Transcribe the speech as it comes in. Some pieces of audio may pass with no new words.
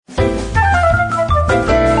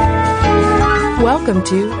Welcome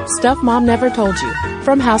to Stuff Mom Never Told You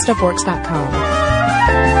from HowStuffWorks.com.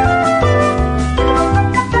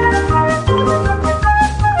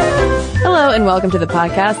 Hello and welcome to the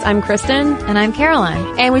podcast. I'm Kristen. And I'm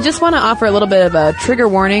Caroline. And we just want to offer a little bit of a trigger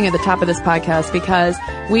warning at the top of this podcast because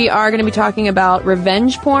we are going to be talking about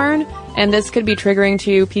revenge porn, and this could be triggering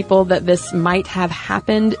to people that this might have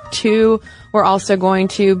happened to. We're also going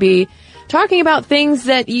to be talking about things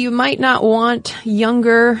that you might not want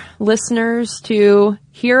younger listeners to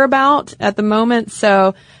hear about at the moment.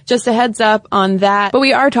 So just a heads up on that. But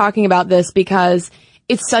we are talking about this because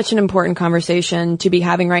it's such an important conversation to be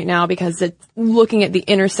having right now, because it's looking at the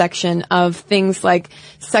intersection of things like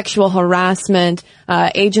sexual harassment,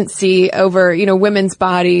 agency over, women's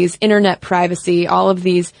bodies, internet privacy, all of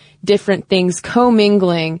these different things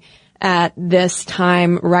commingling at this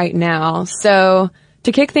time right now. So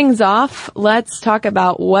to kick things off, let's talk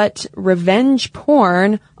about what revenge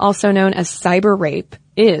porn, also known as cyber rape,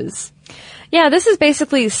 is. Yeah, this is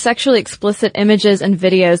basically sexually explicit images and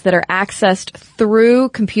videos that are accessed through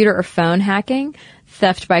computer or phone hacking,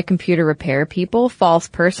 theft by computer repair people, false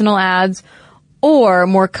personal ads, or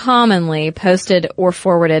more commonly posted or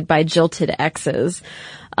forwarded by jilted exes.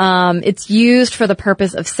 It's used for the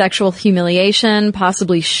purpose of sexual humiliation,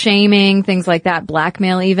 possibly shaming, things like that,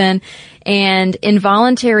 blackmail even. And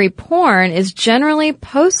involuntary porn is generally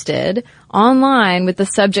posted online with the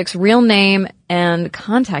subject's real name and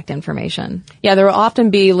contact information. Yeah, there will often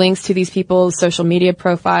be links to these people's social media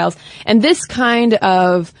profiles. And this kind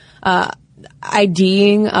of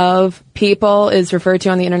IDing of people is referred to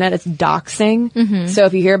on the internet as doxing. Mm-hmm. So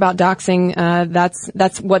if you hear about doxing,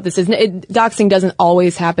 that's what this is. Doxing doesn't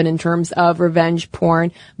always happen in terms of revenge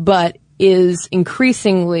porn, but is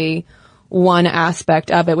increasingly one aspect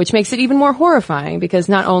of it, which makes it even more horrifying, because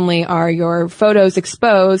not only are your photos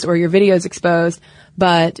exposed or your videos exposed,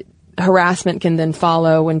 but harassment can then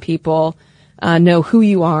follow when people know who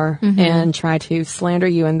you are and try to slander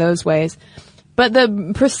you in those ways. But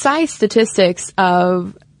the precise statistics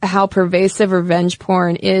of how pervasive revenge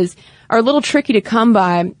porn are a little tricky to come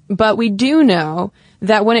by, but we do know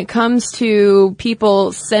that when it comes to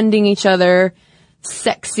people sending each other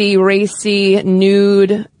sexy, racy,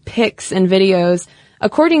 nude pics and videos,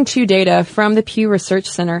 according to data from the Pew Research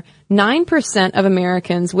Center, 9% of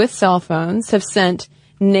Americans with cell phones have sent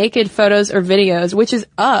naked photos or videos, which is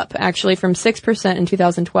up actually from 6% in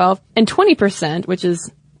 2012, and 20%, which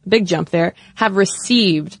is a big jump there, have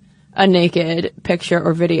received a naked picture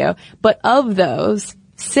or video. But of those,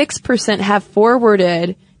 6% have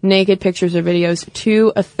forwarded naked pictures or videos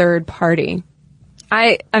to a third party.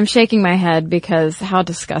 I'm shaking my head because how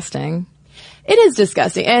disgusting. It is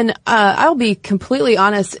disgusting. And I'll be completely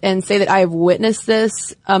honest and say that I have witnessed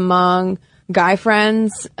this among guy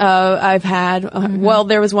friends I've had. Well,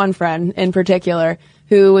 there was one friend in particular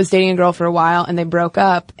who was dating a girl for a while, and they broke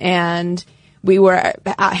up, and we were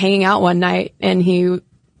hanging out one night, and he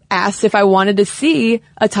asked if I wanted to see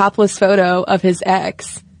a topless photo of his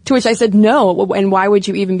ex, to which I said no, and why would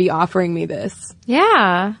you even be offering me this?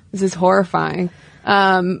 Yeah. This is horrifying.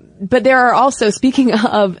 But there are also, speaking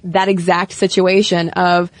of that exact situation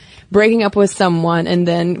of breaking up with someone and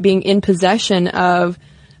then being in possession of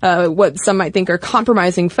what some might think are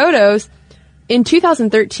compromising photos, in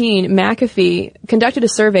 2013, McAfee conducted a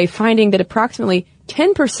survey finding that approximately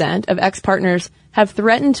 10% of ex-partners have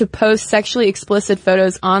threatened to post sexually explicit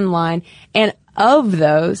photos online, and of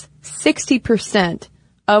those, 60%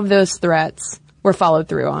 of those threats were followed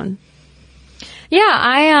through on. Yeah,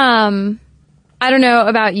 I don't know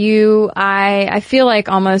about you. I feel like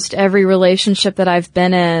almost every relationship that I've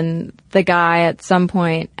been in, the guy at some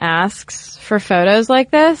point asks for photos like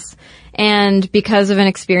this. And because of an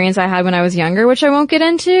experience I had when I was younger, which I won't get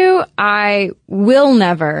into, I will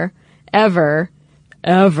never, ever,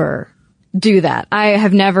 ever do that. I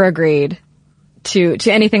have never agreed to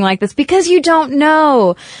anything like this, because you don't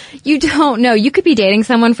know. You don't know. You could be dating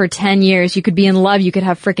someone for 10 years. You could be in love. You could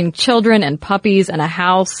have freaking children and puppies and a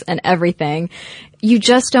house and everything. You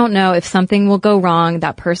just don't know if something will go wrong,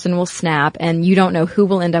 that person will snap, and you don't know who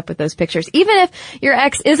will end up with those pictures. Even if your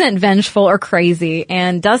ex isn't vengeful or crazy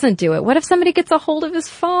and doesn't do it, what if somebody gets a hold of his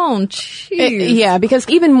phone? Jeez. Yeah, because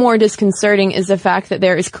even more disconcerting is the fact that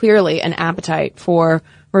there is clearly an appetite for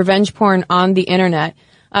revenge porn on the internet.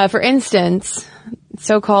 For instance,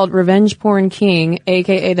 so-called revenge porn king,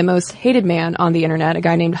 aka the most hated man on the internet, a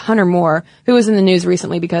guy named Hunter Moore, who was in the news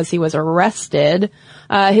recently because he was arrested.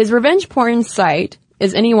 His revenge porn site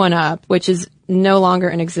is Anyone Up, which is no longer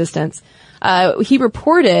in existence. He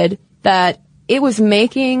reported that it was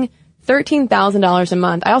making $13,000 a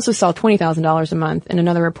month. I also saw $20,000 a month in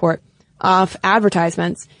another report off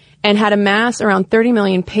advertisements. and had amassed around 30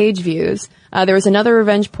 million page views. There was another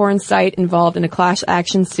revenge porn site involved in a class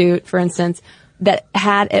action suit, for instance, that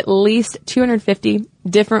had at least 250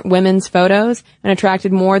 different women's photos and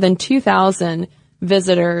attracted more than 2,000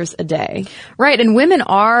 visitors a day. Right, and women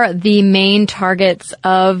are the main targets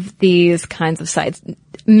of these kinds of sites.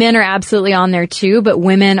 Men are absolutely on there too, but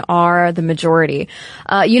women are the majority.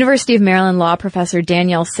 University of Maryland law professor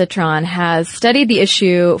Danielle Citron has studied the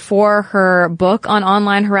issue for her book on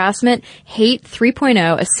online harassment, Hate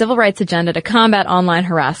 3.0, A Civil Rights Agenda to Combat Online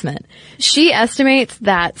Harassment. She estimates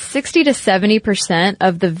that 60 to 70%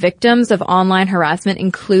 of the victims of online harassment,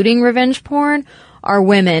 including revenge porn, are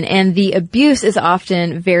women, and the abuse is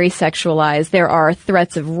often very sexualized. There are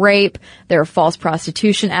threats of rape, there are false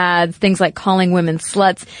prostitution ads, things like calling women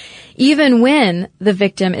sluts, even when the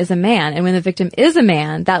victim is a man. And when the victim is a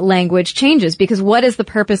man, that language changes, because what is the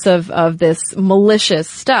purpose of this malicious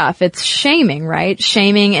stuff? It's shaming, right?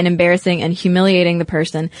 Shaming and embarrassing and humiliating the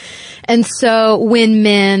person. And so when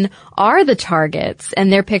men are the targets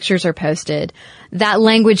and their pictures are posted, that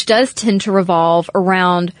language does tend to revolve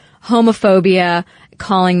around homophobia,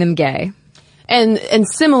 calling them gay. And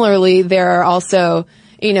similarly, there are also,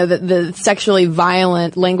 the sexually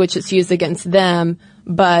violent language that's used against them,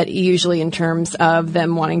 but usually in terms of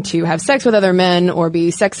them wanting to have sex with other men or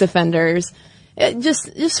be sex offenders.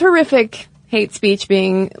 Just horrific hate speech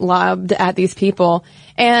being lobbed at these people.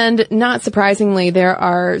 And not surprisingly, there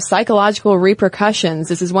are psychological repercussions.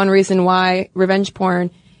 This is one reason why revenge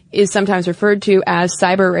porn is sometimes referred to as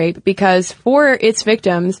cyber rape, because for its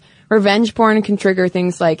victims, revenge porn can trigger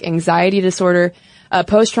things like anxiety disorder,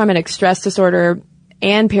 post-traumatic stress disorder,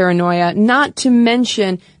 and paranoia, not to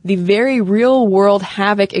mention the very real-world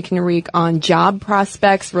havoc it can wreak on job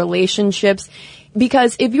prospects, relationships.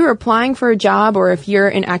 Because if you're applying for a job or if you're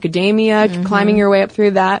in academia, climbing your way up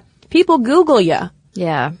through that, people Google you.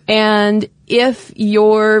 Yeah. And if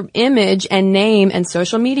your image and name and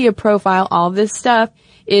social media profile, all this stuff,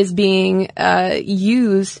 is being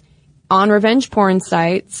used on revenge porn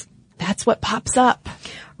sites, that's what pops up.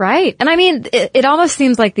 Right. And I mean, it almost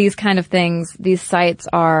seems like these kind of things, these sites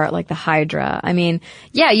are like the Hydra. I mean,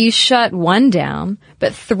 yeah, you shut one down,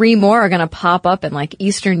 but 3 more are going to pop up in like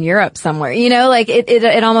Eastern Europe somewhere. Like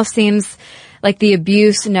it almost seems like the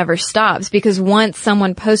abuse never stops, because once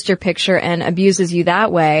someone posts your picture and abuses you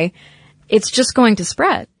that way, it's just going to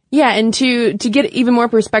spread. Yeah. And to get even more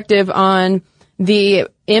perspective on the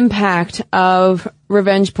impact of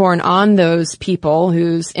revenge porn on those people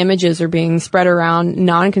whose images are being spread around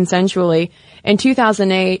non-consensually. In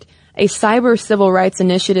 2008, a Cyber Civil Rights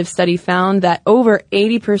Initiative study found that over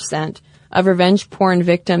 80% of revenge porn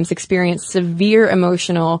victims experience severe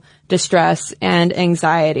emotional distress and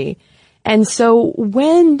anxiety. And so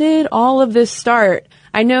when did all of this start?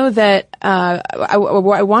 I know that I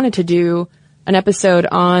wanted to do an episode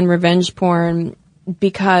on revenge porn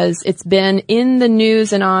because it's been in the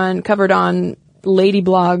news and covered on lady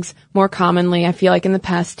blogs more commonly, I feel like, in the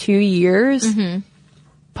past 2 years. Mm-hmm.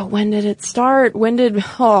 But when did it start?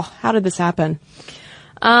 How did this happen?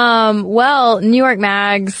 Well, New York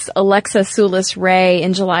Mag's Alexa Sulis Ray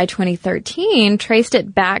in July 2013 traced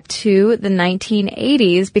it back to the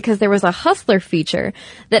 1980s because there was a Hustler feature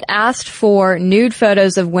that asked for nude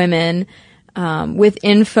photos of women with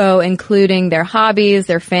info including their hobbies,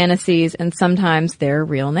 their fantasies, and sometimes their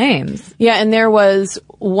real names. Yeah, and there was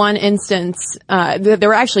one instance, there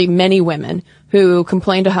were actually many women who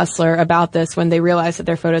complained to Hustler about this when they realized that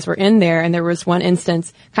their photos were in there, and there was one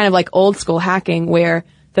instance, kind of like old school hacking, where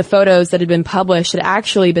the photos that had been published had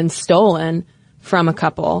actually been stolen from a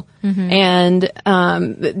couple. Mm-hmm.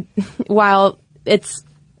 And while it's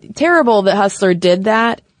terrible that Hustler did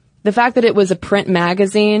that, the fact that it was a print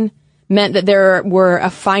magazine meant that there were a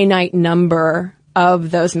finite number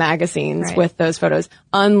of those magazines with those photos,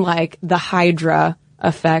 unlike the Hydra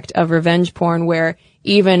effect of revenge porn, where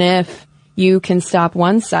even if you can stop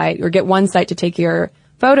one site or get one site to take your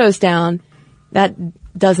photos down, that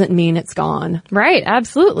doesn't mean it's gone. Right,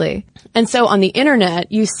 absolutely. And so on the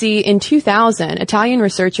internet, you see in 2000, Italian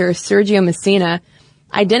researcher Sergio Messina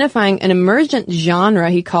identifying an emergent genre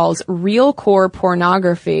he calls realcore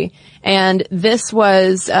pornography. And this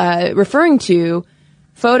was referring to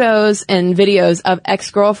photos and videos of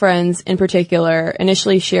ex-girlfriends in particular,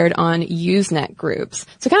 initially shared on Usenet groups.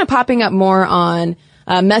 So kind of popping up more on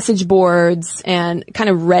message boards and kind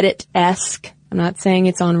of Reddit-esque. I'm not saying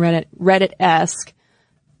it's on Reddit, Reddit-esque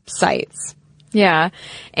sites. Yeah.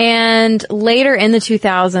 And later in the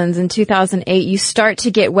 2000s, in 2008, you start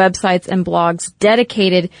to get websites and blogs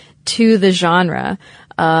dedicated to the genre.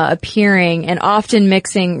 appearing and often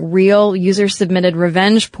mixing real user-submitted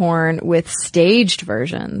revenge porn with staged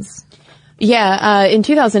versions. Yeah, in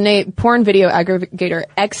 2008, porn video aggregator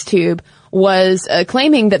XTube was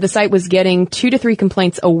claiming that the site was getting 2 to 3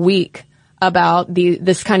 complaints a week about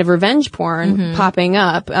this kind of revenge porn popping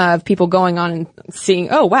up, of people going on and seeing,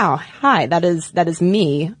 oh wow, hi, that is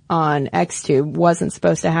me on XTube. Wasn't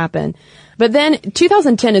supposed to happen. But then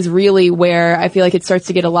 2010 is really where I feel like it starts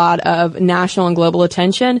to get a lot of national and global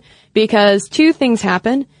attention, because 2 things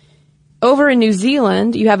happen. Over in New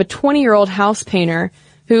Zealand, you have a 20-year-old house painter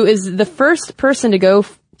who is the first person to go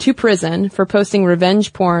to prison for posting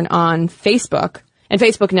revenge porn on Facebook. And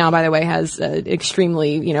Facebook now, by the way, has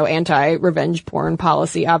extremely, anti-revenge porn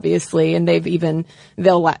policy, obviously, and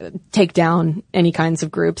they'll take down any kinds of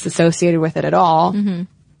groups associated with it at all. Mm-hmm.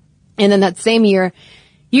 And then that same year,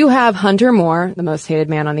 you have Hunter Moore, the most hated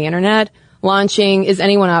man on the internet, launching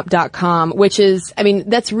IsAnyoneUp.com, which is,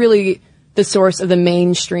 that's really the source of the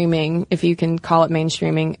mainstreaming, if you can call it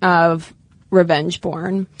mainstreaming, of revenge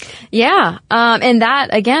porn. Yeah. And that,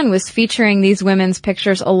 again, was featuring these women's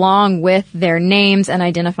pictures along with their names and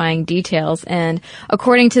identifying details. And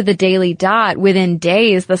according to the Daily Dot, within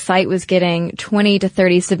days, the site was getting 20 to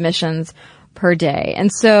 30 submissions per day.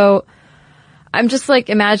 And so I'm just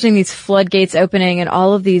imagining these floodgates opening and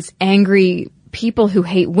all of these angry people who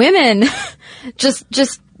hate women just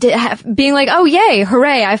being like, oh, yay,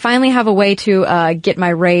 hooray, I finally have a way to get my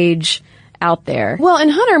rage out there. Well, and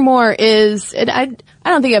Hunter Moore is, I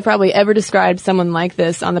don't think I've probably ever described someone like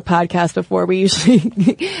this on the podcast before. We usually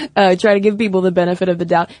try to give people the benefit of the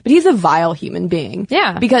doubt, but he's a vile human being.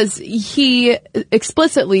 Yeah. Because he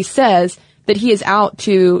explicitly says that he is out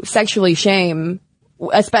to sexually shame,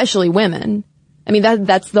 especially women.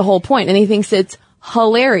 That's the whole point. And he thinks it's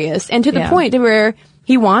hilarious. And to the point where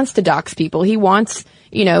he wants to dox people. He wants,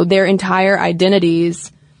 their entire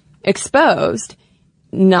identities exposed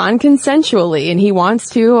non-consensually, and he wants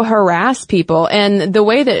to harass people. And the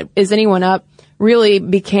way that Is Anyone Up really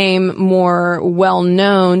became more well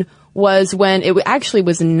known was when it actually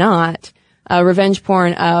was not a revenge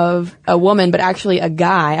porn of a woman, but actually a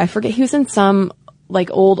guy. I forget, he was in some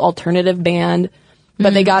old alternative band,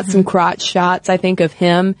 but they got some crotch shots, I think, of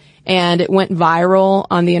him, and it went viral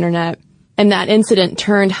on the internet. And that incident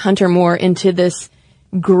turned Hunter Moore into this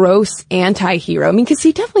gross anti-hero. Because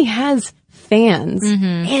he definitely has fans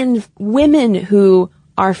and women who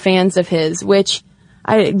are fans of his, which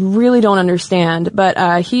I really don't understand.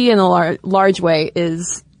 But he, in a large way,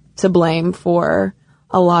 is to blame for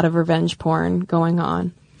a lot of revenge porn going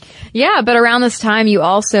on. Yeah, but around this time, you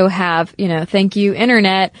also have, thank you,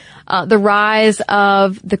 Internet, the rise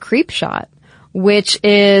of the creep shot, which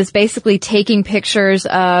is basically taking pictures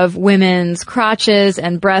of women's crotches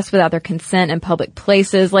and breasts without their consent in public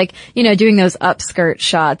places, doing those upskirt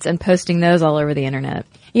shots and posting those all over the internet.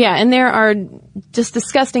 Yeah, and there are just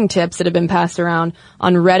disgusting tips that have been passed around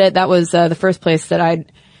on Reddit. That was the first place that I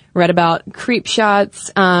read about creep shots.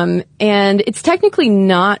 And it's technically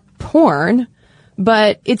not porn,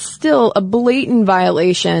 but it's still a blatant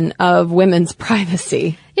violation of women's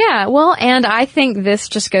privacy. Yeah, well, and I think this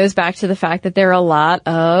just goes back to the fact that there are a lot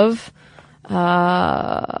of,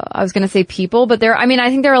 I was going to say people, but I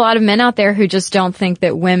think there are a lot of men out there who just don't think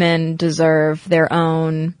that women deserve their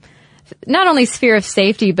own, not only sphere of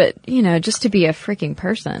safety, but, just to be a freaking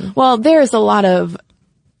person. Well, there's a lot of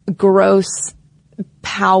gross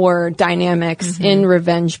power dynamics in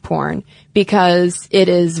revenge porn, because it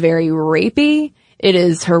is very rapey, it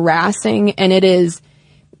is harassing, and it is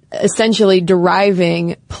essentially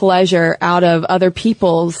deriving pleasure out of other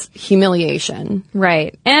people's humiliation.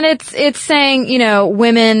 Right. And it's saying,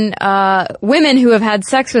 women who have had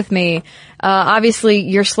sex with me, obviously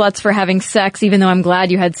you're sluts for having sex, even though I'm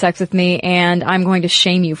glad you had sex with me, and I'm going to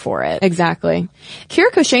shame you for it. Exactly.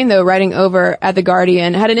 Kira Cochane, though, writing over at The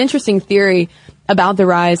Guardian, had an interesting theory about the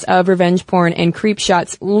rise of revenge porn and creep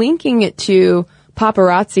shots, linking it to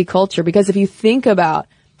paparazzi culture. Because if you think about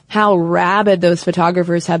how rabid those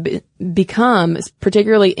photographers have become,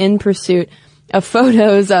 particularly in pursuit of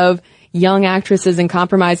photos of young actresses in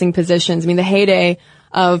compromising positions. The heyday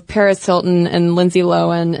of Paris Hilton and Lindsay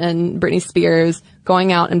Lohan and Britney Spears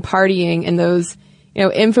going out and partying in those,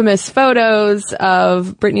 infamous photos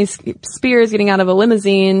of Britney Spears getting out of a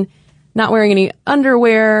limousine, not wearing any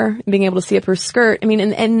underwear, being able to see up her skirt.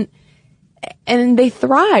 And they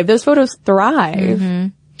thrive. Those photos thrive. Mm-hmm.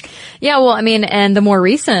 Yeah, well, and the more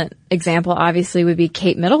recent example obviously would be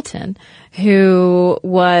Kate Middleton, who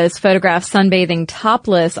was photographed sunbathing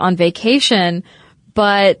topless on vacation.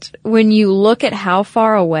 But when you look at how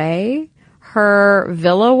far away her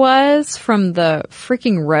villa was from the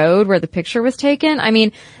freaking road where the picture was taken. I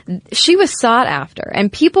mean, she was sought after,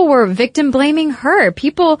 and people were victim blaming her.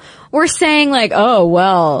 People were saying like, oh,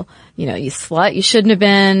 well, you know, you slut, you shouldn't have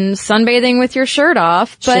been sunbathing with your shirt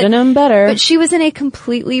off. Should have known better. But she was in a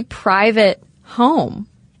completely private home.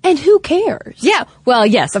 And who cares? Yeah, well,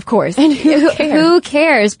 yes, of course. And who cares? Who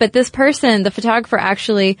cares? But this person, the photographer,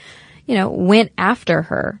 actually, you know, went after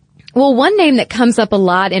her. Well, one name that comes up a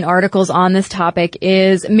lot in articles on this topic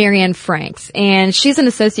is Marianne Franks, and she's an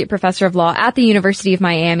associate professor of law at the University of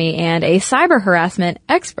Miami and a cyber harassment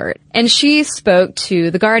expert. And she spoke to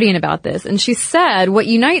The Guardian about this, and she said what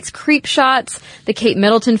unites creep shots, the Kate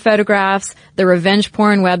Middleton photographs, the revenge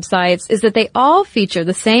porn websites, is that they all feature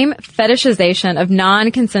the same fetishization of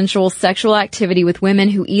non-consensual sexual activity with women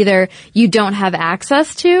who either you don't have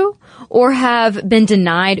access to or have been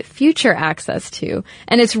denied future access to.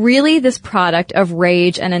 And it's really this product of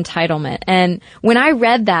rage and entitlement. And when I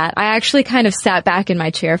read that, I actually kind of sat back in my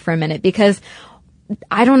chair for a minute, because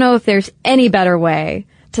I don't know if there's any better way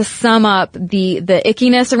to sum up the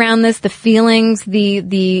ickiness around this, the feelings,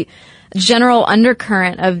 the general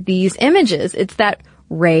undercurrent of these images. It's that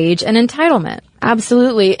rage and entitlement.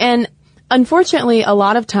 Absolutely. And unfortunately, a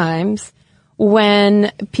lot of times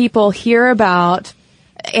when people hear about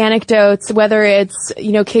anecdotes, whether it's,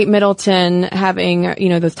 you know, Kate Middleton having, you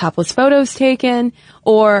know, those topless photos taken,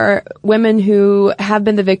 or women who have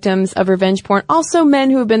been the victims of revenge porn, also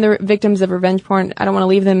men who have been the victims of revenge porn. I don't want to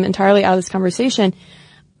leave them entirely out of this conversation.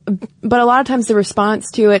 But a lot of times the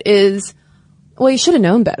response to it is, well, you should have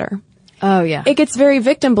known better. Oh, yeah. It gets very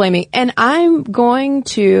victim blaming. And I'm going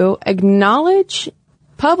to acknowledge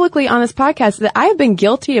publicly on this podcast that I have been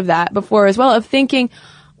guilty of that before as well, of thinking,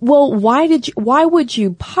 well, why would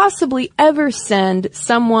you possibly ever send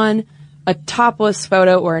someone a topless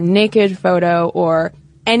photo or a naked photo or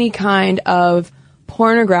any kind of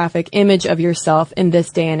pornographic image of yourself in this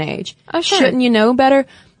day and age? Oh, sure. Shouldn't you know better?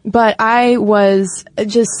 But I was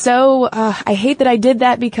just so, I hate that I did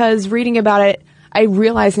that, because reading about it, I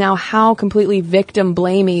realize now how completely victim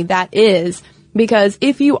blamey that is. Because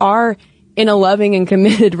if you are in a loving and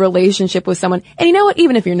committed relationship with someone, and you know what,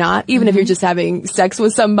 even if you're not, even if you're just having sex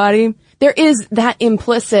with somebody, there is that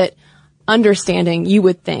implicit understanding, you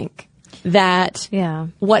would think, that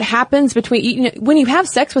what happens between, you know, when you have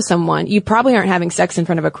sex with someone, you probably aren't having sex in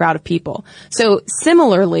front of a crowd of people. So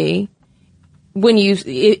similarly,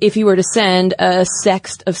 if you were to send a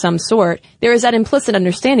sext of some sort, there is that implicit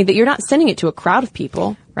understanding that you're not sending it to a crowd of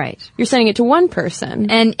people. Right. You're sending it to one person.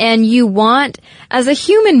 And you want, as a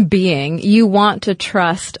human being, you want to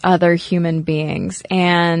trust other human beings.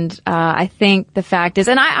 And, I think the fact is,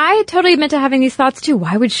 and I totally admit to having these thoughts too.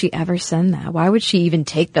 Why would she ever send that? Why would she even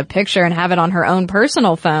take the picture and have it on her own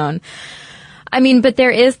personal phone? I mean, but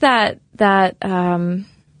there is that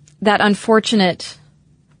unfortunate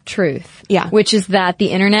truth. Yeah. Which is that the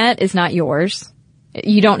internet is not yours.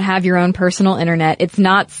 You don't have your own personal internet. It's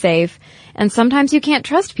not safe. And sometimes you can't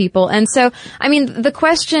trust people. And so, I mean, the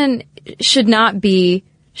question should not be,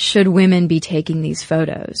 should women be taking these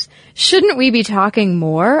photos? Shouldn't we be talking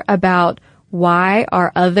more about why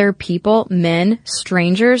are other people, men,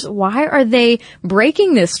 strangers, why are they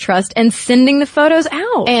breaking this trust and sending the photos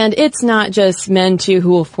out? And it's not just men, too, who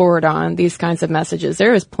will forward on these kinds of messages.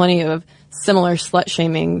 There is plenty of similar slut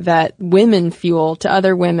shaming that women fuel to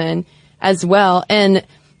other women as well. And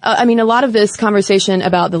I mean, a lot of this conversation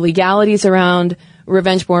about the legalities around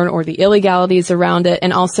revenge porn or the illegalities around it,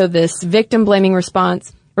 and also this victim blaming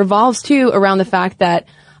response, revolves too around the fact that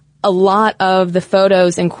a lot of the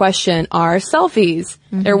photos in question are selfies.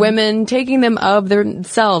 Mm-hmm. They're women taking them of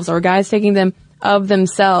themselves, or guys taking them of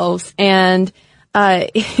themselves. And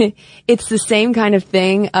it's the same kind of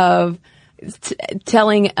thing of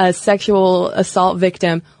telling a sexual assault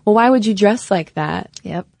victim, well, why would you dress like that?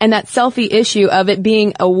 Yep. And that selfie issue of it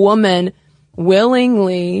being a woman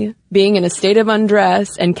willingly being in a state of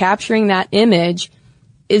undress and capturing that image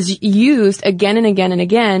is used again and again and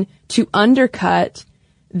again to undercut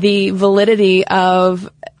the validity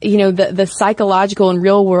of, you know, the psychological and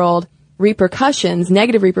real world repercussions,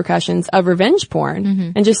 negative repercussions of revenge porn.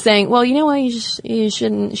 Mm-hmm. And just saying, well, you know what, you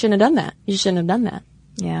shouldn't have done that. You shouldn't have done that.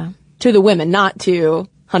 Yeah. To the women, not to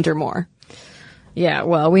Hunter Moore. Yeah,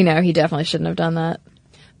 well, we know he definitely shouldn't have done that.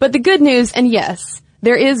 But the good news, and yes,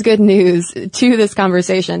 there is good news to this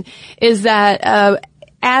conversation, is that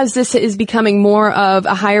as this is becoming more of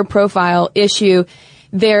a higher profile issue,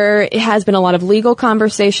 there has been a lot of legal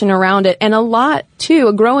conversation around it, and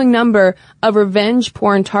a growing number of revenge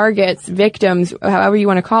porn targets, victims, however you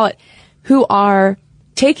want to call it, who are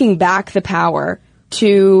taking back the power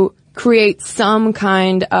to create some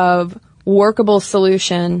kind of workable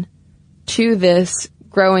solution to this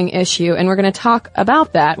growing issue. And we're going to talk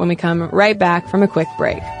about that when we come right back from a quick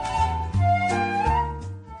break.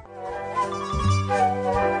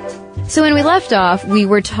 So when we left off, we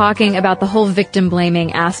were talking about the whole victim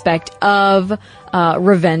blaming aspect of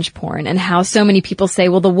revenge porn and how so many people say,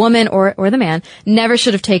 well, the woman or the man never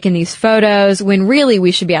should have taken these photos, when really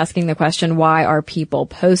we should be asking the question, why are people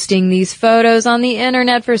posting these photos on the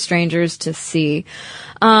internet for strangers to see?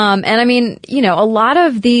 And I mean, you know, a lot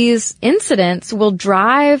of these incidents will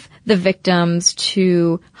drive the victims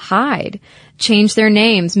to hide, change their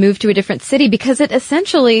names, move to a different city, because it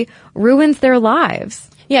essentially ruins their lives.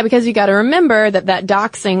 Yeah, because you got to remember that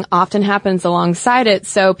doxing often happens alongside it,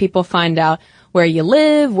 so people find out where you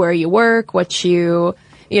live, where you work, what you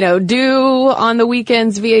do on the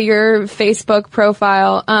weekends via your Facebook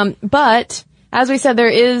profile. But as we said, there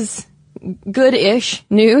is good-ish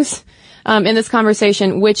news in this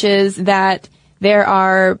conversation, which is that there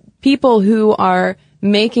are people who are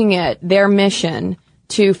making it their mission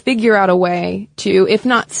to figure out a way to, if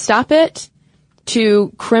not stop it,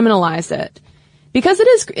 to criminalize it. Because it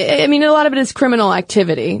is, I mean, a lot of it is criminal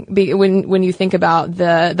activity when you think about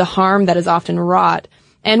the harm that is often wrought.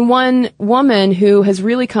 And one woman who has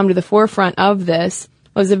really come to the forefront of this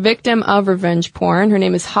was a victim of revenge porn. Her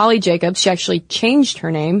name is Holly Jacobs. She actually changed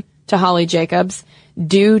her name to Holly Jacobs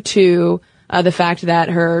due to the fact that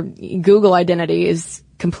her Google identity is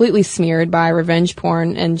completely smeared by revenge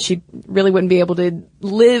porn, and she really wouldn't be able to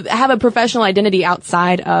have a professional identity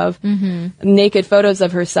outside of naked photos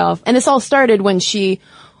of herself. And this all started when she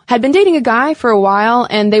had been dating a guy for a while,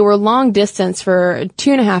 and they were long distance for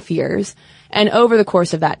 2.5 years. And over the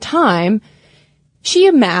course of that time, she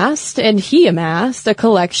amassed and he amassed a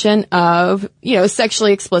collection of,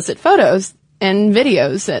 sexually explicit photos and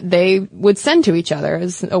videos that they would send to each other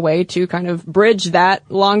as a way to kind of bridge that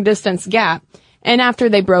long distance gap. And after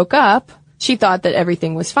they broke up, she thought that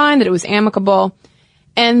everything was fine, that it was amicable.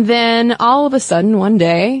 And then all of a sudden, one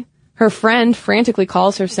day, her friend frantically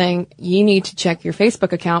calls her saying, you need to check your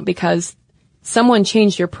Facebook account because someone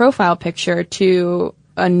changed your profile picture to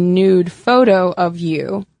a nude photo of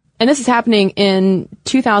you. And this is happening in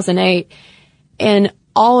 2008. And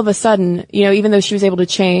all of a sudden, even though she was able to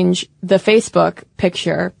change the Facebook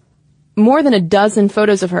picture, more than a dozen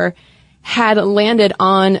photos of her had landed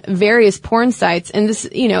on various porn sites. And this,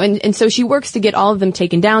 and so she works to get all of them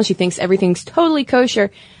taken down. She thinks everything's totally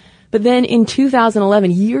kosher. But then in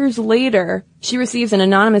 2011, years later, she receives an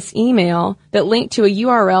anonymous email that linked to a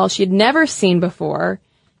URL she had never seen before.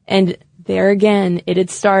 And there again, it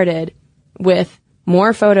had started with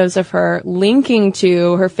more photos of her linking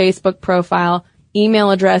to her Facebook profile,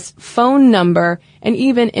 email address, phone number, and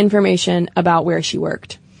even information about where she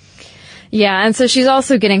worked. Yeah, and so she's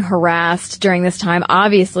also getting harassed during this time,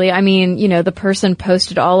 obviously. I mean, the person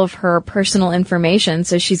posted all of her personal information,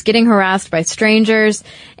 so she's getting harassed by strangers.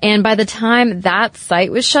 And by the time that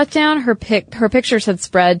site was shut down, her pictures had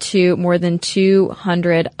spread to more than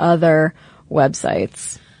 200 other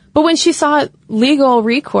websites. But when she saw legal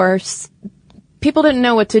recourse, people didn't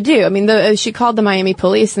know what to do. I mean, she called the Miami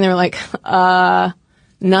police, and they were like,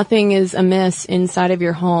 nothing is amiss inside of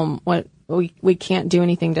your home. We can't do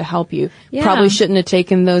anything to help you. Yeah. Probably shouldn't have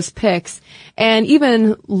taken those pics. And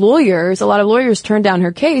even lawyers, a lot of lawyers turned down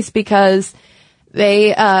her case because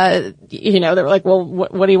they, they were like, well,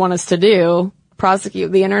 what do you want us to do?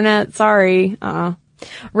 Prosecute the internet? Sorry.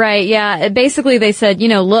 Right, yeah. Basically, they said,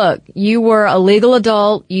 look, you were a legal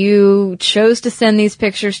adult, you chose to send these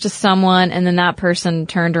pictures to someone, and then that person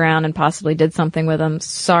turned around and possibly did something with them.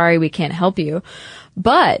 Sorry, we can't help you.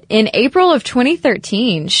 But in April of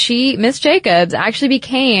 2013, Miss Jacobs, actually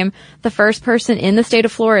became the first person in the state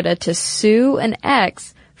of Florida to sue an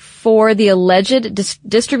ex for the alleged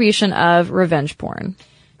distribution of revenge porn.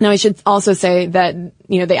 Now, I should also say that,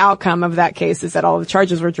 the outcome of that case is that all the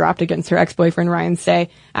charges were dropped against her ex-boyfriend, Ryan Say,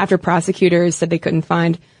 after prosecutors said they couldn't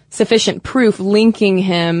find sufficient proof linking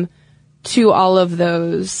him to all of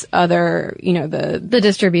those other, the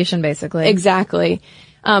distribution, basically. Exactly.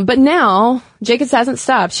 But now, Jacobs hasn't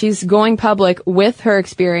stopped. She's going public with her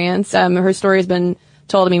experience. Her story has been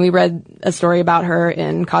told. I mean, we read a story about her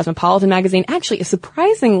in Cosmopolitan magazine. Actually, a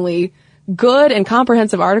surprisingly good and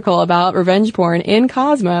comprehensive article about revenge porn in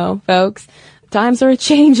Cosmo, folks. Times are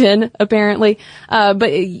changing, apparently.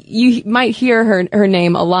 But you might hear her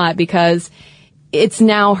name a lot because it's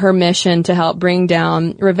now her mission to help bring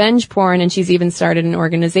down revenge porn, and she's even started an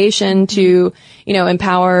organization to,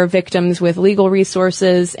 empower victims with legal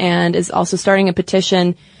resources, and is also starting a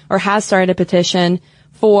petition, or has started a petition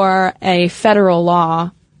for a federal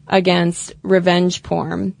law against revenge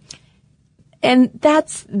porn. And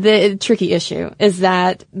that's the tricky issue, is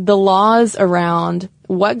that the laws around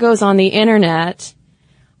what goes on the internet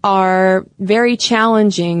are very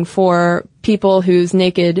challenging for people whose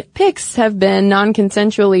naked pics have been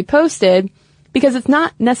non-consensually posted, because it's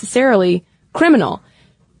not necessarily criminal.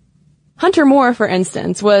 Hunter Moore, for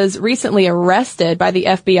instance, was recently arrested by the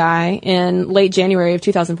FBI in late January of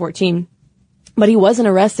 2014, but he wasn't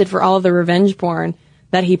arrested for all of the revenge porn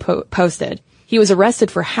that he posted. He was arrested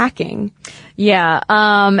for hacking. Yeah.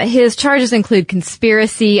 His charges include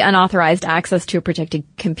conspiracy, unauthorized access to a protected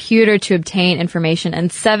computer to obtain information,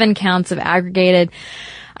 and 7 counts of aggregated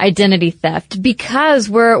identity theft, because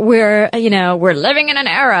we're living in an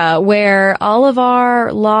era where all of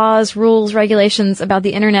our laws, rules, regulations about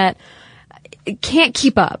the internet can't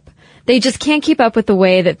keep up. They just can't keep up with the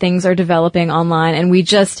way that things are developing online, and we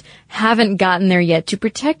just haven't gotten there yet to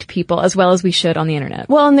protect people as well as we should on the internet.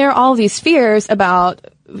 Well, and there are all these fears about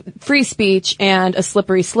free speech and a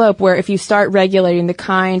slippery slope, where if you start regulating the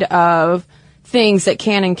kind of things that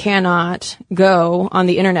can and cannot go on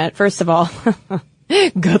the internet, first of all,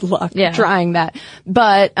 good luck trying that.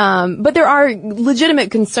 But there are legitimate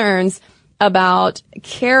concerns about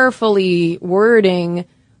carefully wording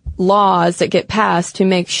laws that get passed to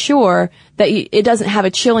make sure that it doesn't have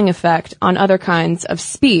a chilling effect on other kinds of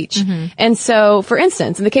speech. Mm-hmm. And so, for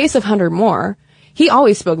instance, in the case of Hunter Moore, he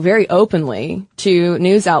always spoke very openly to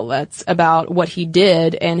news outlets about what he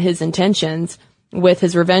did and his intentions with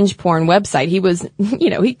his revenge porn website. He was,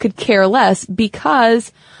 he could care less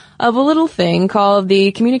because of a little thing called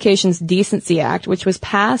the Communications Decency Act, which was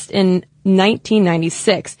passed in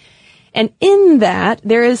 1996. And in that,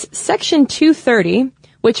 there is Section 230,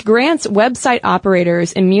 which grants website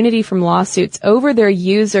operators immunity from lawsuits over their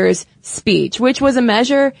users' speech, which was a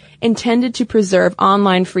measure intended to preserve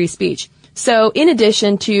online free speech. So in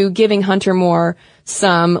addition to giving Hunter Moore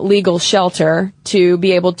some legal shelter to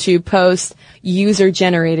be able to post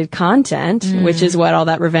user-generated content, which is what all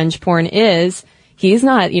that revenge porn is, he's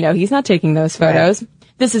not taking those photos. Right.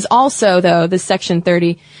 This is also, though, this Section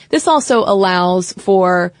 30, this also allows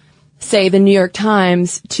for, say, the New York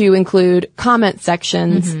Times to include comment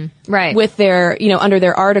sections with their, under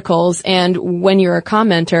their articles. And when you're a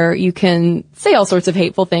commenter, you can say all sorts of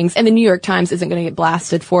hateful things, and the New York Times isn't going to get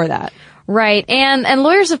blasted for that. Right. And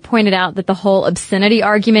lawyers have pointed out that the whole obscenity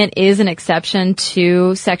argument is an exception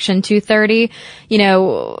to Section 230.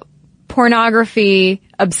 Pornography,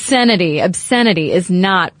 obscenity is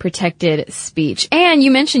not protected speech. And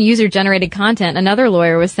you mentioned user-generated content. Another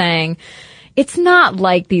lawyer was saying, it's not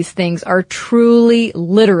like these things are truly,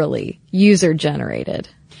 literally user-generated.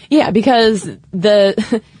 Yeah, because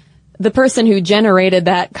the person who generated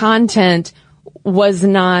that content was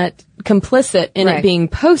not complicit in it being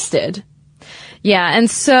posted. Yeah, and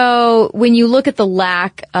so when you look at the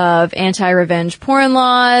lack of anti-revenge porn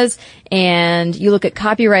laws and you look at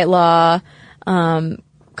copyright law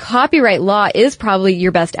is probably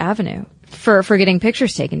your best avenue for getting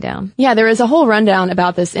pictures taken down. Yeah, there is a whole rundown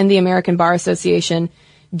about this in the American Bar Association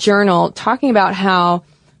Journal, talking about how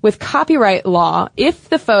with copyright law, if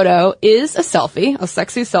the photo is a selfie, a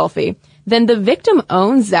sexy selfie, then the victim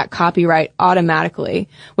owns that copyright automatically.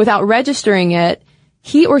 Without registering it,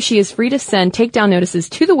 he or she is free to send takedown notices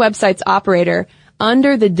to the website's operator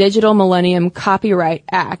under the Digital Millennium Copyright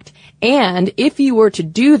Act. And if you were to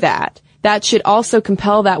do that, that should also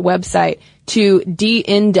compel that website to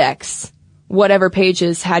de-index whatever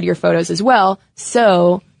pages had your photos as well.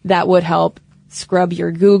 So that would help scrub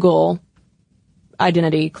your Google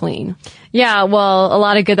identity clean. Yeah, well, a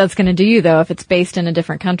lot of good that's going to do you, though, if it's based in a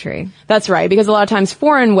different country. That's right, because a lot of times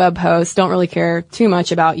foreign web hosts don't really care too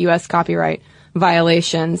much about U.S. copyright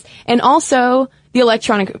violations. And also, the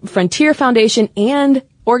Electronic Frontier Foundation and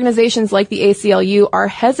organizations like the ACLU are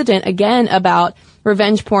hesitant again about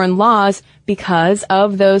revenge porn laws because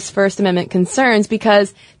of those First Amendment concerns,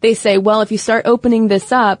 because they say, well, if you start opening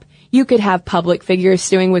this up, you could have public figures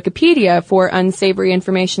suing Wikipedia for unsavory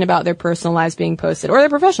information about their personal lives being posted, or their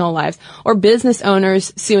professional lives, or business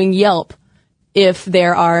owners suing Yelp if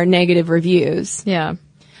there are negative reviews. Yeah.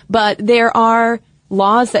 But there are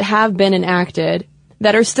laws that have been enacted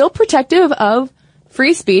that are still protective of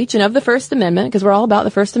free speech and of the First Amendment, because we're all about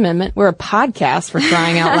the First Amendment. We're a podcast, for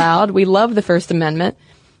crying out loud. We love the First Amendment.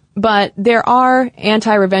 But there are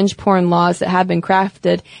anti-revenge porn laws that have been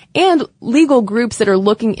crafted, and legal groups that are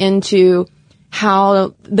looking into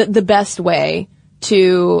how the best way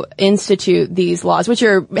to institute these laws, which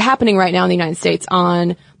are happening right now in the United States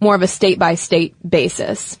on more of a state-by-state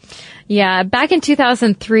basis. Yeah, back in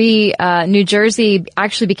 2003, New Jersey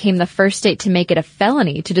actually became the first state to make it a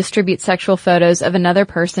felony to distribute sexual photos of another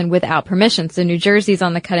person without permission. So New Jersey's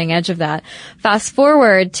on the cutting edge of that. Fast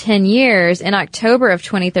forward 10 years, in October of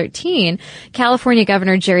 2013, California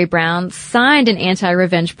Governor Jerry Brown signed an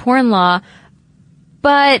anti-revenge porn law,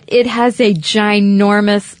 but it has a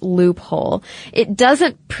ginormous loophole. It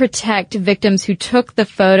doesn't protect victims who took the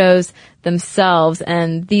photos themselves,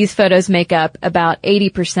 and these photos make up about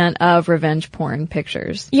 80% of revenge porn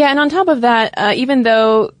pictures. Yeah, and on top of that, even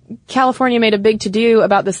though California made a big to-do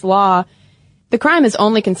about this law, the crime is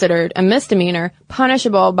only considered a misdemeanor,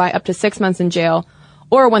 punishable by up to 6 months in jail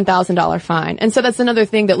or a $1,000 fine. And so that's another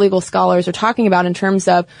thing that legal scholars are talking about in terms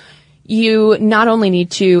of you not only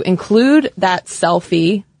need to include that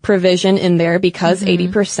selfie provision in there because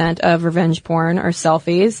 80% of revenge porn are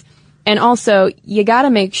selfies, and also you got to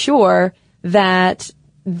make sure that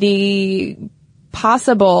the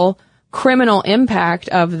possible criminal impact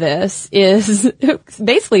of this is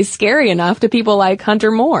basically scary enough to people like Hunter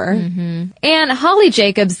Moore. And Holly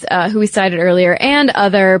Jacobs, who we cited earlier, and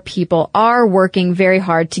other people are working very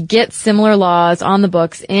hard to get similar laws on the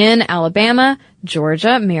books in Alabama,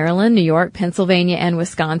 Georgia, Maryland, New York, Pennsylvania, and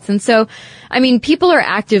Wisconsin. So, I mean, people are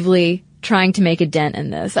actively trying to make a dent in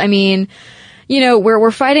this. I mean, you know,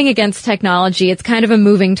 we're fighting against technology. It's kind of a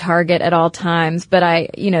moving target at all times, but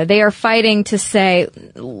they are fighting to say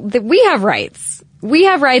that we have rights. We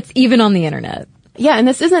have rights even on the internet. Yeah, and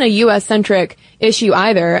this isn't a U.S.-centric issue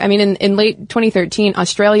either. I mean, in late 2013,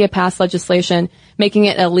 Australia passed legislation making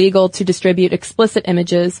it illegal to distribute explicit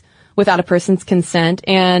images without a person's consent.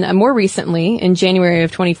 And more recently, in January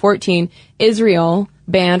of 2014, Israel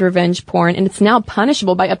banned revenge porn, and it's now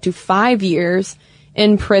punishable by up to 5 years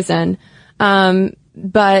in prison.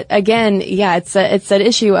 But again, yeah, it's an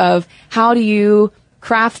issue of how do you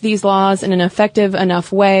craft these laws in an effective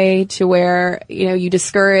enough way to where, you know, you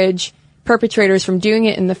discourage perpetrators from doing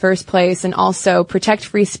it in the first place and also protect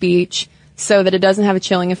free speech so that it doesn't have a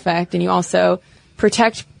chilling effect, and you also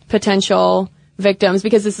protect potential victims,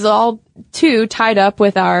 because this is all too tied up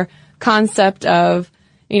with our concept of,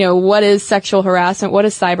 you know, what is sexual harassment, what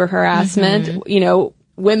is cyber harassment, you know,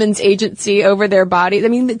 women's agency over their bodies. I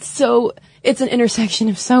mean, it's an intersection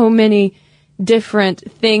of so many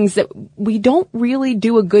different things that we don't really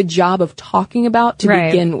do a good job of talking about to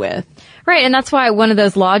begin with. Right, and that's why one of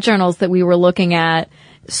those law journals that we were looking at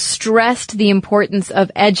stressed the importance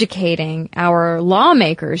of educating our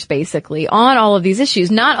lawmakers, basically, on all of these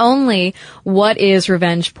issues. Not only what is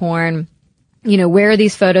revenge porn, you know, where are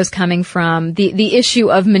these photos coming from, the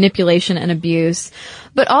issue of manipulation and abuse,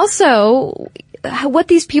 but also what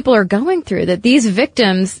these people are going through, that these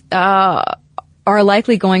victims are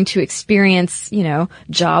likely going to experience, you know,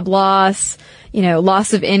 job loss, you know,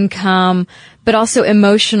 loss of income, but also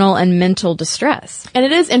emotional and mental distress. And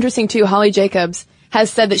it is interesting, too, Holly Jacobs has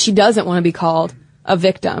said that she doesn't want to be called a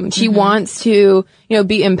victim. She wants to, you know,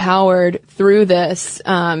 be empowered through this,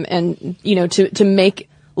 and, you know, to make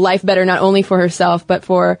life better, not only for herself, but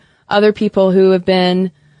for other people who have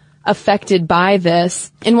been affected by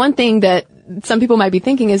this. And one thing that some people might be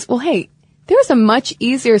thinking is, well, hey, there's a much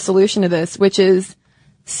easier solution to this, which is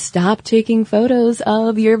stop taking photos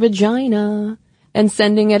of your vagina and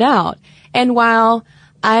sending it out. And while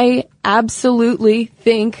I absolutely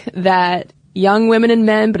think that young women and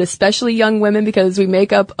men, but especially young women, because we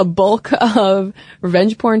make up a bulk of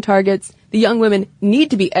revenge porn targets, the young women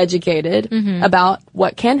need to be educated about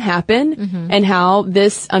what can happen and how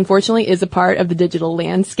this, unfortunately, is a part of the digital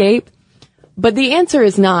landscape. But the answer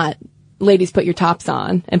is not, ladies, put your tops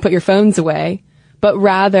on and put your phones away, but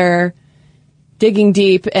rather digging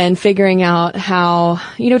deep and figuring out how,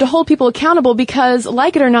 you know, to hold people accountable, because,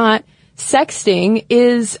 like it or not, sexting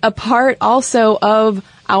is a part also of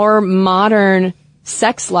our modern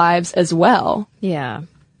sex lives as well. Yeah.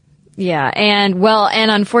 Yeah. And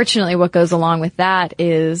unfortunately what goes along with that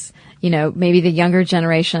is, you know, maybe the younger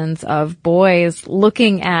generations of boys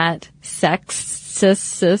looking at sex,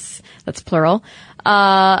 that's plural,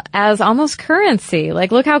 as almost currency.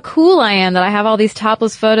 Like, look how cool I am that I have all these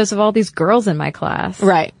topless photos of all these girls in my class.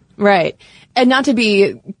 Right. Right. And not to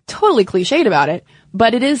be totally cliched about it,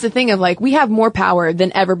 but it is the thing of, like, we have more power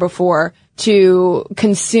than ever before to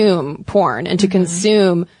consume porn and to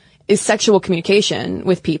consume sexual communication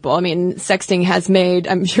with people. I mean, sexting has made,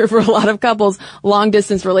 I'm sure for a lot of couples, long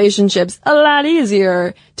distance relationships a lot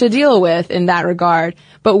easier to deal with in that regard.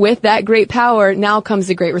 But with that great power now comes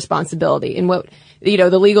a great responsibility. And what, you know,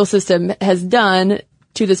 the legal system has done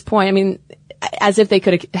to this point, I mean, as if they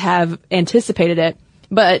could have anticipated it,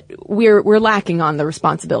 but we're lacking on the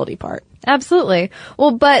responsibility part. Absolutely.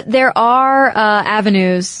 Well, but there are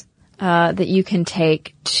avenues that you can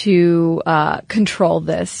take to control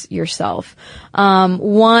this yourself.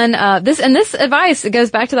 This advice, it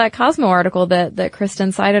goes back to that Cosmo article that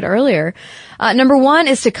Kristen cited earlier. Number one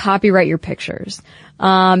is to copyright your pictures.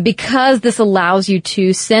 Because this allows you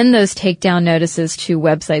to send those takedown notices to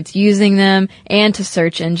websites using them and to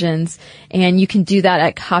search engines. And you can do that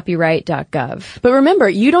at copyright.gov. But remember,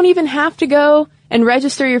 you don't even have to go and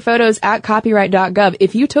register your photos at copyright.gov.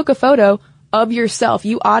 If you took a photo of yourself,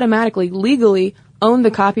 you automatically, legally own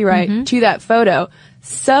the copyright to that photo.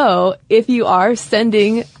 So if you are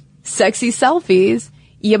sending sexy selfies,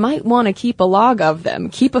 you might want to keep a log of them.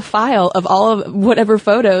 Keep a file of all of whatever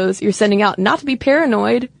photos you're sending out. Not to be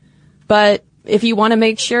paranoid, but if you want to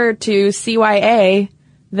make sure to CYA,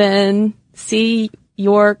 then see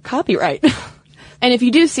your copyright. And if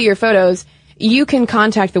you do see your photos, you can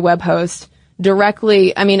contact the web host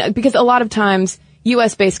directly. I mean, because a lot of times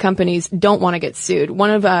U.S.-based companies don't want to get sued.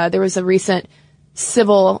 There was a recent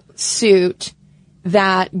civil suit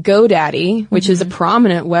that GoDaddy, which is a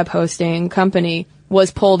prominent web hosting company,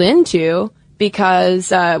 was pulled into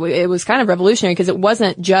because it was kind of revolutionary because it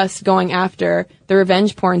wasn't just going after the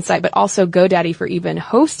revenge porn site, but also GoDaddy for even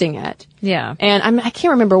hosting it. Yeah. And I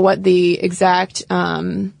can't remember what the exact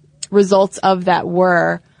results of that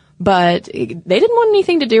were, but they didn't want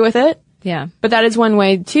anything to do with it. Yeah. But that is one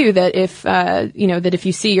way too that if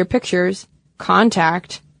you see your pictures,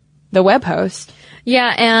 contact the web host.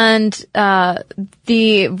 Yeah, and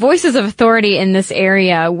the voices of authority in this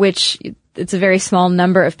area, which it's a very small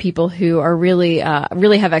number of people who are really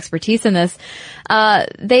have expertise in this.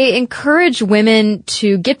 They encourage women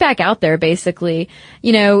to get back out there, basically.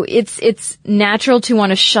 You know, it's natural to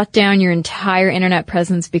want to shut down your entire internet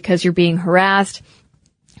presence because you're being harassed.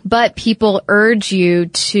 But people urge you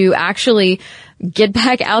to actually get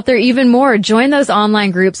back out there even more. Join those online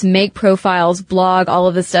groups, make profiles, blog, all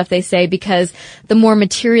of the stuff they say, because the more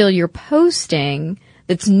material you're posting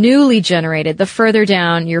that's newly generated, the further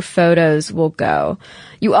down your photos will go.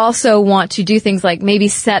 You also want to do things like maybe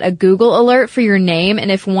set a Google alert for your name,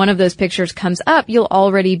 and if one of those pictures comes up, you'll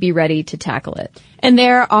already be ready to tackle it. And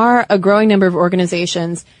there are a growing number of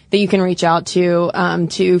organizations that you can reach out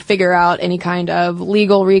to figure out any kind of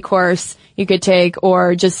legal recourse you could take,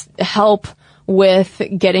 or just help with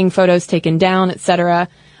getting photos taken down, etc.,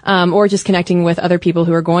 or just connecting with other people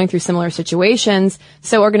who are going through similar situations.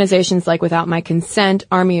 So organizations like Without My Consent,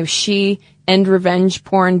 Army of She,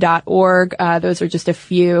 EndRevengePorn.org, those are just a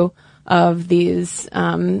few of these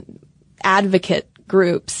advocate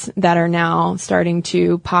groups that are now starting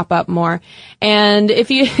to pop up more. And if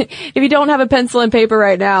you don't have a pencil and paper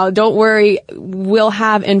right now, don't worry. We'll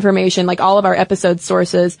have information, like all of our episode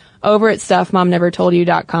sources, over at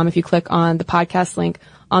stuffmomnevertoldyou.com. If you click on the podcast link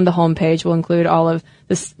on the homepage, we'll include all of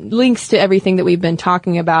the links to everything that we've been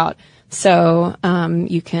talking about. So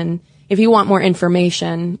you can, if you want more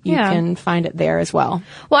information, you can find it there as well.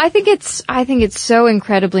 Well, I think it's so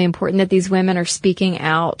incredibly important that these women are speaking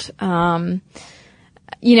out.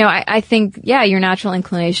 You know, I think, your natural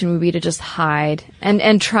inclination would be to just hide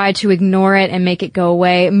and try to ignore it and make it go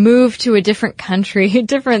away, move to a different country, a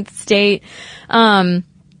different state.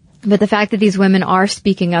 But the fact that these women are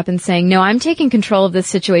speaking up and saying, no, I'm taking control of this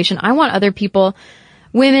situation. I want other people,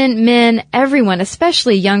 women, men, everyone,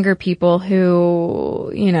 especially younger people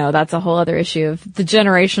who, you know, that's a whole other issue of the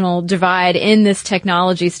generational divide in this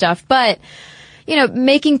technology stuff. But, you know,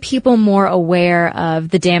 making people more aware of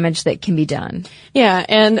the damage that can be done. Yeah.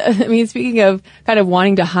 And I mean, speaking of kind of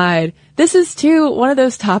wanting to hide, this is too one of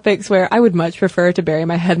those topics where I would much prefer to bury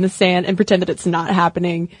my head in the sand and pretend that it's not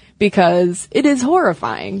happening, because it is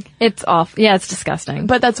horrifying. It's awful. Yeah, it's disgusting.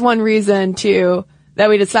 But that's one reason too that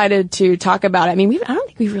we decided to talk about it. I mean, I don't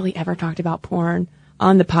think we've really ever talked about porn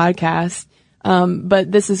on the podcast.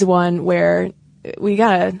 But this is one where we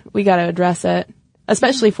gotta address it,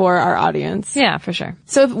 especially for our audience. Yeah, for sure.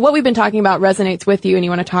 So if what we've been talking about resonates with you and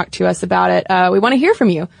you want to talk to us about it, we want to hear from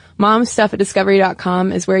you.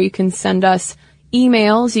 momstuff@discovery.com is where you can send us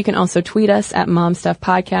emails. You can also tweet us at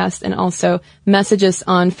momstuffpodcast and also message us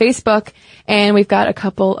on Facebook. And we've got a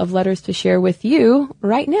couple of letters to share with you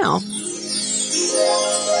right now.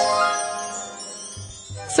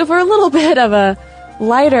 So for a little bit of a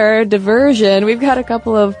lighter diversion, we've got a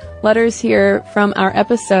couple of letters here from our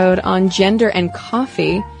episode on gender and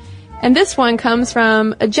coffee. And this one comes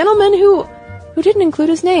from a gentleman who didn't include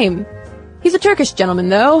his name. He's a Turkish gentleman,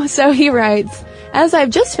 though. So he writes, as I've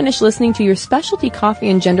just finished listening to your specialty coffee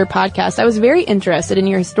and gender podcast, I was very interested in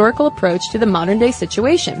your historical approach to the modern day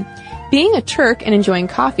situation. Being a Turk and enjoying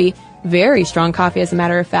coffee, very strong coffee as a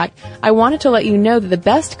matter of fact, I wanted to let you know that the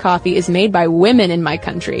best coffee is made by women in my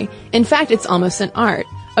country. In fact, it's almost an art.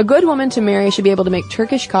 A good woman to marry should be able to make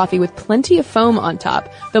Turkish coffee with plenty of foam on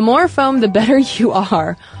top. The more foam, the better you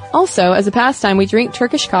are. Also, as a pastime, we drink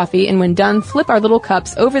Turkish coffee, and when done, flip our little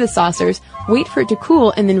cups over the saucers, wait for it to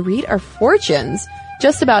cool, and then read our fortunes.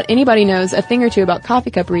 Just about anybody knows a thing or two about coffee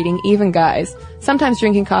cup reading, even guys. Sometimes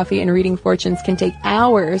drinking coffee and reading fortunes can take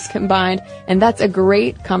hours combined, and that's a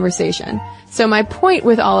great conversation. So my point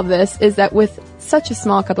with all of this is that with such a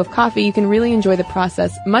small cup of coffee, you can really enjoy the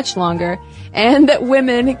process much longer, and that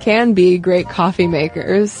women can be great coffee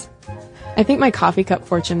makers. I think my coffee cup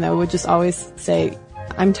fortune, though, would just always say,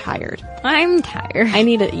 I'm tired. I'm tired. I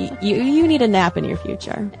need you need a nap in your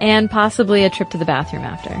future. And possibly a trip to the bathroom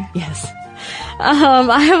after. Yes.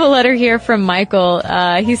 I have a letter here from Michael.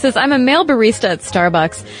 He says, I'm a male barista at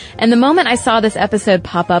Starbucks, and the moment I saw this episode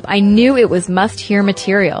pop up, I knew it was must-hear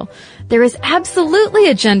material. There is absolutely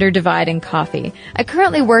a gender divide in coffee. I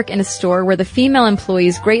currently work in a store where the female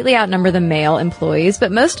employees greatly outnumber the male employees,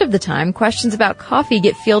 but most of the time, questions about coffee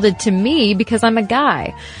get fielded to me because I'm a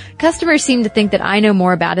guy. Customers seem to think that I know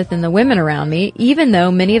more about it than the women around me, even though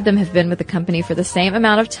many of them have been with the company for the same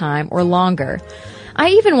amount of time or longer.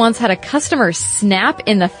 I even once had a customer snap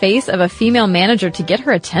in the face of a female manager to get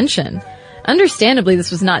her attention. Understandably,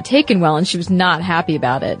 this was not taken well, and she was not happy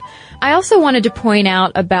about it. I also wanted to point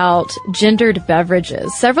out about gendered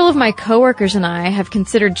beverages. Several of my coworkers and I have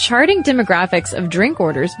considered charting demographics of drink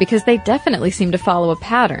orders because they definitely seem to follow a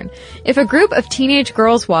pattern. If a group of teenage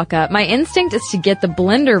girls walk up, my instinct is to get the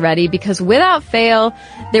blender ready because without fail,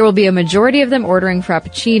 there will be a majority of them ordering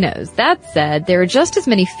frappuccinos. That said, there are just as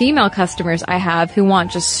many female customers I have who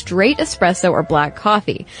want just straight espresso or black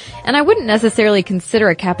coffee. And I wouldn't necessarily consider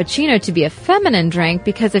a cappuccino to be a feminine drink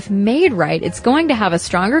because if made right, it's going to have a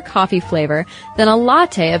stronger coffee flavor than a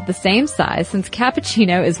latte of the same size, since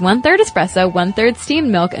cappuccino is 1/3 espresso, 1/3 steamed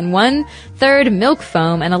milk, and 1/3 milk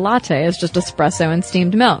foam, and a latte is just espresso and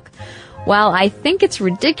steamed milk. While I think it's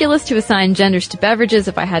ridiculous to assign genders to beverages,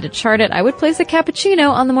 if I had to chart it, I would place a cappuccino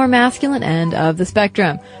on the more masculine end of the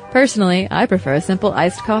spectrum. Personally, I prefer a simple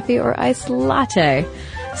iced coffee or iced latte.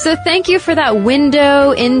 So thank you for that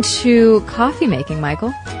window into coffee making,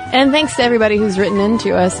 Michael. And thanks to everybody who's written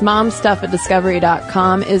into us.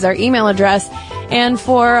 momstuff@discovery.com is our email address. And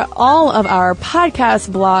for all of our podcasts,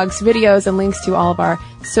 blogs, videos, and links to all of our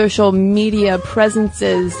social media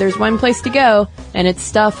presences, there's one place to go, and it's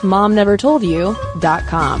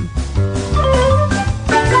stuffmomnevertoldyou.com.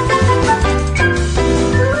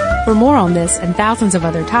 For more on this and thousands of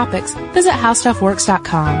other topics, visit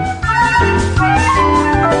howstuffworks.com.